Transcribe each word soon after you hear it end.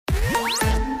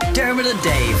Dermot and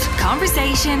Dave.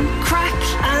 Conversation, crack,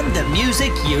 And the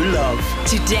music you love.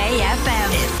 Today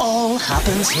FM. It all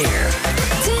happens here.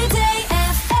 Today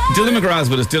FM. Dylan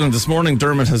McGrath with us. Dylan, this morning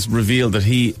Dermot has revealed that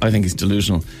I think he's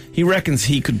delusional. He reckons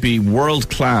he could be world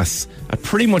class at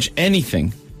pretty much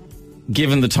anything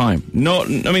given the time. No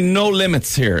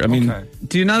limits here. Okay.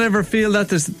 Do you not ever feel that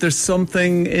there's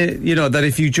something, that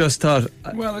if you just thought...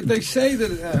 Well, they say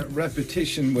that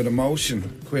repetition with emotion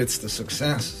equates to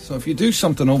success. So if you do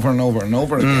something over and over and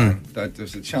over again, that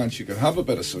there's a chance you could have a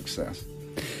bit of success.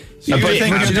 So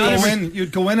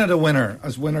you'd go in at a winner,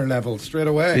 as winner level straight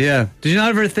away. Yeah. Did you not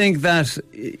ever think that,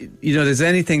 there's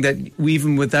anything that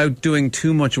even without doing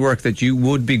too much work that you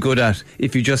would be good at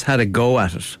if you just had a go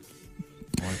at it?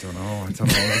 I don't know.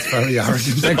 That's very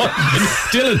arrogant.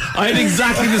 Dylan, I had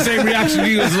exactly the same reaction.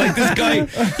 He was like, this guy,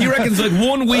 he reckons like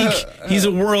 1 week he's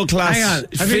a world class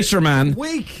fisherman.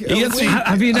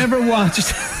 Have you never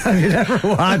watched?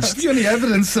 Have you any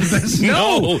evidence of this?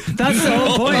 No, that's the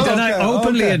whole point. And I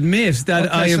openly admit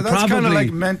that I am so that's probably kind of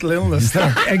like mental illness.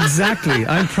 Exactly.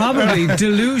 I'm probably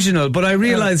delusional, but I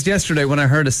realised yesterday when I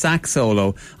heard a sax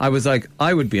solo, I was like,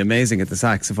 I would be amazing at the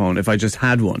saxophone if I just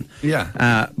had one.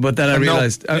 Yeah. But then I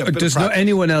realised, does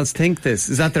anyone else think this?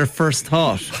 Is that their first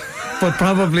thought? But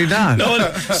probably not.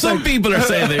 No, some people are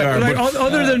saying they are. Like,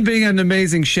 other than being an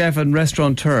amazing chef and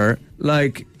restaurateur,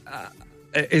 like,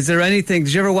 is there anything?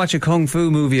 Did you ever watch a kung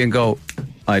fu movie and go,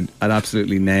 I'd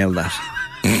absolutely nail that?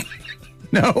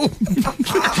 No.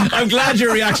 I'm glad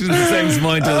your reaction is the same as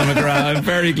mine, Dylan McGrath. I'm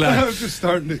very glad. I was just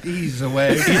starting to ease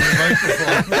away from the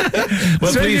microphone.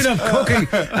 Well, speaking of cooking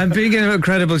and being an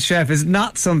incredible chef is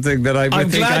not something that I'm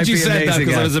glad you said that,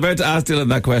 because I was about to ask Dylan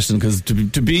that question, because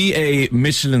to be a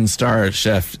Michelin star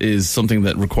chef is something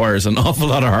that requires an awful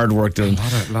lot of hard work, Dylan.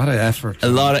 A lot of effort. A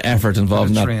lot of effort involved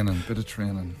in that. Bit of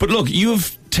training. But look,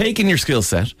 you've taken your skill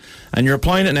set and you're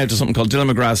applying it now to something called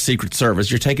Dylan McGrath's Secret Service.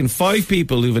 You're taking 5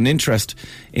 people who have an interest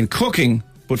in cooking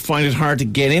but find it hard to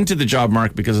get into the job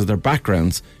market because of their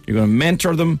backgrounds. You're going to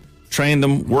mentor them, train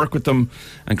them, work with them,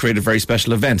 and create a very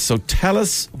special event. So tell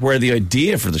us where the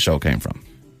idea for the show came from.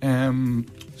 A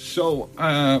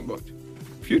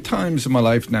few times in my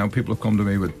life now, people have come to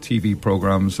me with TV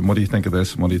programs and what do you think of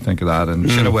this and what do you think of that? And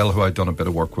Shinna Will, who I'd done a bit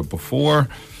of work with before,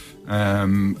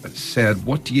 said,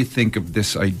 what do you think of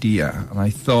this idea? And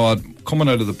I thought, coming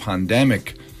out of the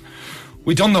pandemic,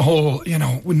 we'd done the whole,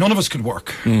 none of us could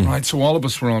work, right? So all of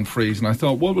us were on freeze. And I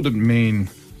thought, what would it mean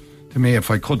to me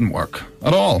if I couldn't work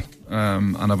at all?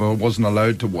 And if I wasn't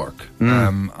allowed to work?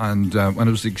 And when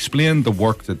it was explained the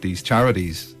work that these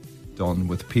charities done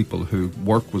with people who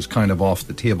work was kind of off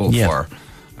the table for,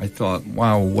 I thought,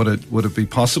 wow, would it be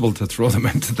possible to throw them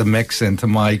into the mix, into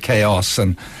my chaos,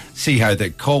 and see how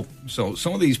they cope? So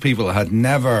some of these people had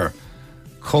never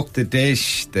cooked a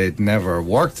dish, they'd never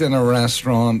worked in a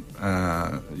restaurant,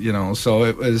 so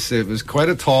it was quite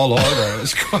a tall order.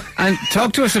 And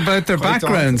talk to us about their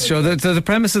backgrounds. So the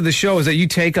premise of the show is that you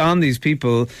take on these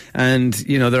people and,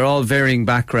 they're all varying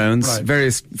backgrounds,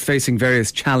 right, facing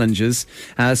various challenges.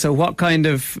 So what kind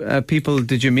of people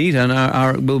did you meet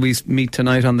and will we meet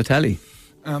tonight on the telly?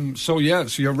 So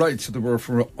you're right. So there were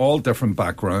for all different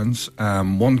backgrounds.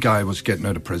 One guy was getting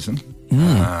out of prison.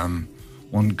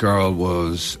 One girl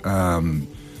was,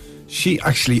 she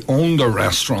actually owned a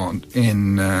restaurant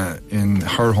in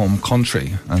her home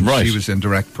country, and she was in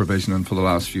direct provisioning for the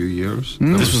last few years.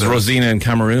 This was Rosina in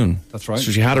Cameroon. That's right.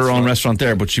 So she had her own restaurant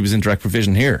there, but she was in direct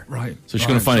provision here. Right. So she's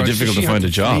going to find it difficult to find a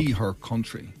job. She had to flee her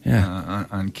country,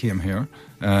 and came here.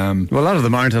 Well, a lot of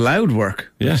them aren't allowed work.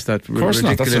 Yeah, that of course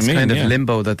not. That's what I mean, kind of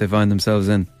limbo that they find themselves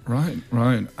in. Right,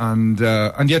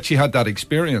 and yet she had that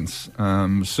experience.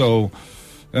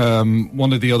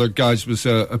 One of the other guys was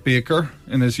a baker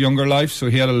in his younger life, so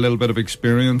he had a little bit of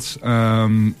experience.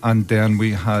 And then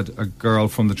we had a girl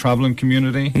from the travelling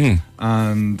community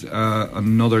and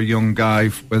another young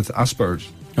guy with Asperger's.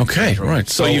 Okay, right.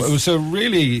 So it was a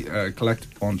really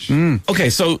collective bunch. Okay,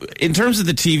 so in terms of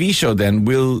the TV show then,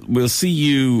 we'll see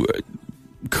you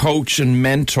coach and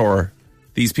mentor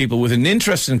these people with an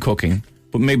interest in cooking,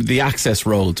 but maybe the access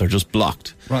roads are just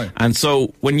blocked. Right. And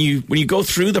so when you go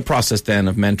through the process then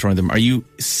of mentoring them, are you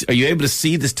able to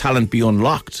see this talent be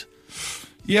unlocked?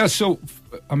 Yeah, so,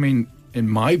 I mean, in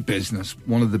my business,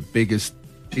 one of the biggest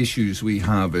issues we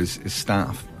have is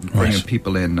staff, and bringing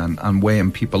people in and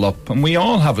weighing people up. And we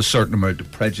all have a certain amount of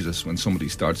prejudice when somebody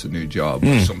starts a new job,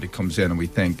 or somebody comes in and we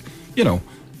think,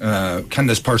 can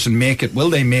this person make it? Will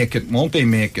they make it? Won't they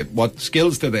make it? What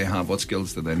skills do they have? What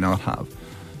skills do they not have?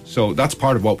 So that's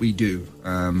part of what we do.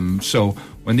 So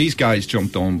when these guys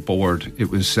jumped on board, it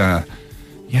was,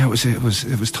 yeah, it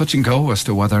was touch and go as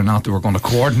to whether or not they were going to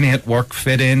coordinate, work,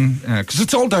 fit in, because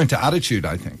it's all down to attitude,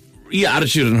 I think. Yeah,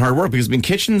 attitude and hard work, because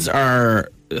kitchens are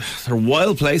they're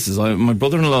wild places. My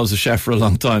brother-in-law was a chef for a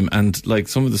long time, and like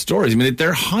some of the stories, I mean,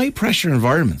 they're high pressure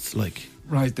environments. Like,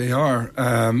 right, they are.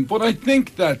 But I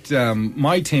think that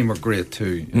my team were great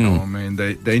too. You know, I mean,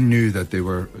 they knew that they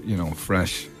were,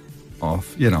 fresh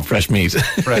off, fresh meat,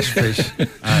 fresh fish,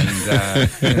 and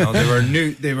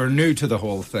they were new to the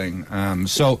whole thing.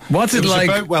 So what's it like?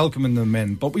 About welcoming them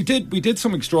in, but we did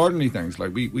some extraordinary things.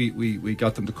 Like we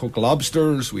got them to cook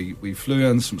lobsters. We flew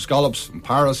in some scallops from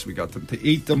Paris. We got them to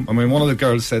eat them. I mean, one of the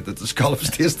girls said that the scallops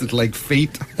tasted like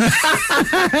feet.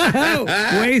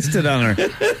 Wasted on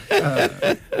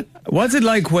her. What's it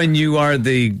like when you are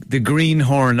the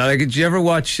greenhorn? Like, did you ever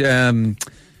watch?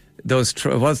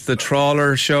 What's the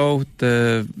trawler show?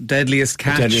 The Deadliest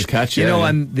Catch? The Deadliest Catch, yeah.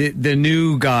 And the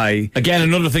new guy. Again,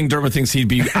 another thing Dermot thinks he'd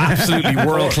be absolutely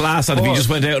world class at if he just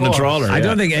went out on a trawler. I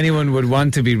don't think anyone would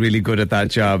want to be really good at that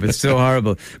job. It's so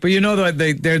horrible. But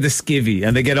they're the skivvy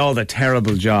and they get all the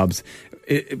terrible jobs.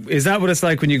 Is that what it's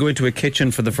like when you go into a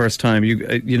kitchen for the first time?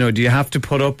 Do you have to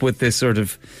put up with this sort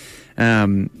of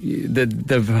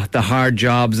the hard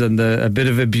jobs and a bit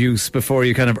of abuse before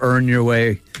you kind of earn your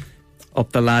way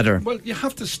up the ladder? Well, you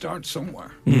have to start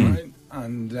somewhere, right?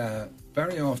 And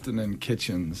very often in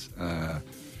kitchens,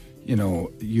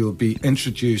 you'll be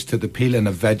introduced to the peeling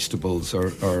of vegetables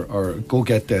or go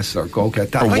get this or go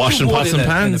get that. Or washing pots and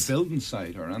pans. In a building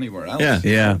site or anywhere else.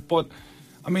 Yeah. But,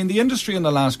 I mean, the industry in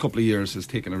the last couple of years has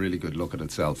taken a really good look at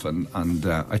itself. And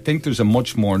I think there's a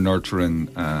much more nurturing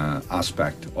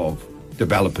aspect of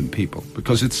developing people,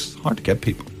 because it's hard to get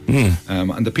people.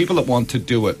 And the people that want to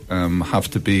do it have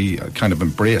to be kind of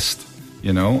embraced,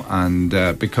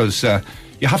 and because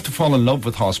you have to fall in love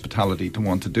with hospitality to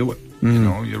want to do it.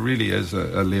 It really is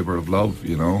a labour of love,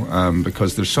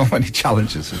 because there's so many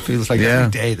challenges. It feels like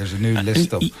every day there's a new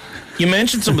list of... You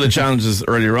mentioned some of the challenges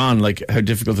earlier on, like how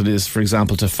difficult it is, for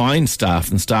example, to find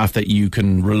staff and staff that you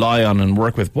can rely on and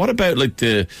work with. What about like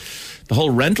the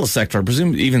whole rental sector? I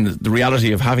presume even the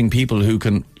reality of having people who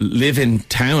can live in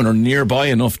town or nearby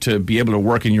enough to be able to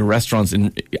work in your restaurants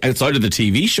outside of the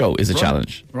TV show is a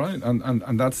challenge. Right,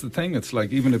 and that's the thing. It's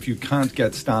like, even if you can't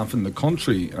get staff in the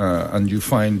country and you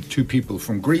find two people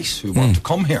from Greece who want to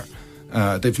come here,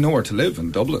 they've nowhere to live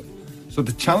in Dublin. So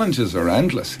the challenges are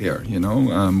endless here,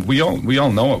 We all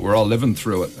know it. We're all living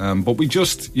through it. But we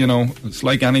just, it's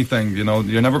like anything,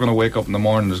 you're never going to wake up in the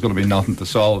morning, there's going to be nothing to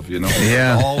solve, Yeah.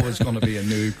 There's always going to be a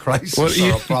new crisis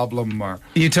or a problem.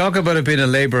 You talk about it being a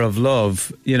labour of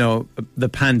love. The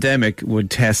pandemic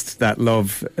would test that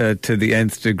love to the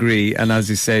nth degree. And as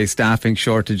you say, staffing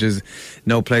shortages,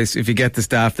 no place. If you get the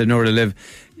staff, there's nowhere to live.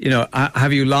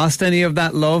 Have you lost any of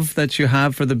that love that you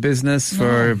have for the business?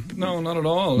 No, not at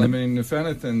all. I mean, if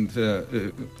anything,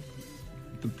 the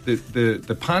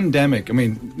pandemic, I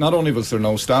mean, not only was there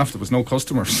no staff, there was no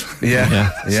customers.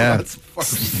 Yeah. So that's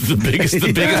the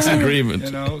biggest agreement.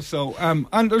 So,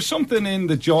 and there's something in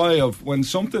the joy of when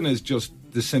something is just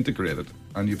disintegrated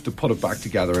and you have to put it back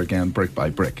together again, brick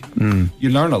by brick. You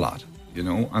learn a lot.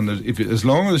 And as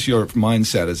long as your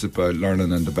mindset is about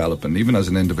learning and developing, even as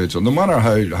an individual, no matter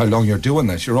how long you're doing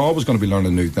this, you're always going to be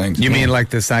learning new things. You mean like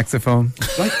the saxophone?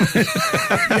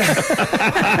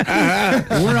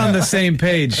 We're on the same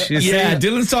page.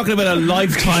 Dylan's talking about a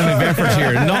lifetime of effort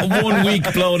here, not 1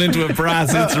 week blown into a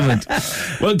brass instrument.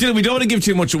 Well, Dylan, we don't want to give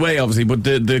too much away, obviously, but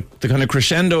the kind of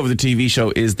crescendo of the TV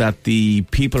show is that the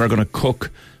people are going to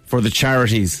cook for the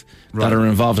charities that are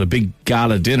involved in a big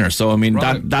gala dinner. So, I mean,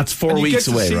 that's 4 weeks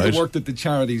away, right? You get to see the work that the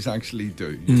charities actually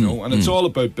do, and it's all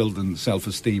about building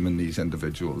self-esteem in these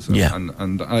individuals.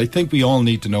 And I think we all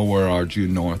need to know where our due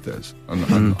north is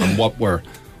and what we're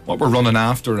running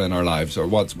after in our lives, or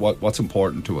what's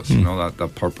important to us,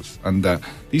 that purpose. And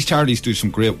these charities do some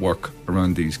great work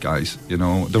around these guys,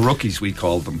 the rookies we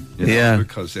called them,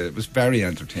 because it was very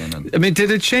entertaining. I mean,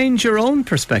 did it change your own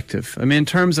perspective? I mean, in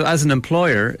terms of, as an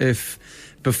employer, if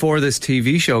before this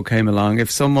TV show came along,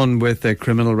 if someone with a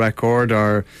criminal record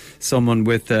or someone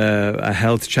with a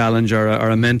health challenge or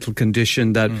a mental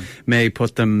condition that may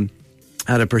put them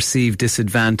at a perceived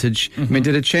disadvantage, I mean,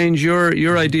 did it change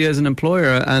your idea as an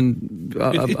employer and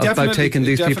about taking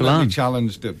these people on? It definitely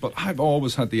challenged it, but I've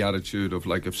always had the attitude of,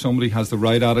 like, if somebody has the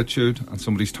right attitude and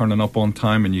somebody's turning up on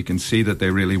time and you can see that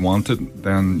they really want it,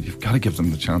 then you've got to give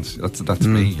them the chance. That's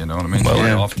me, you know what I mean?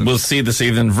 Well, we'll see this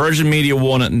evening. Virgin Media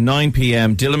 1 at 9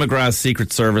 p.m. Dylan McGrath's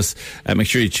Secret Service. Make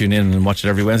sure you tune in and watch it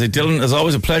every Wednesday. Dylan, as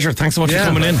always, a pleasure. Thanks so much for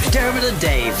coming in. Dermot and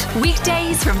Dave.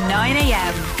 Weekdays from 9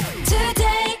 a.m. Today.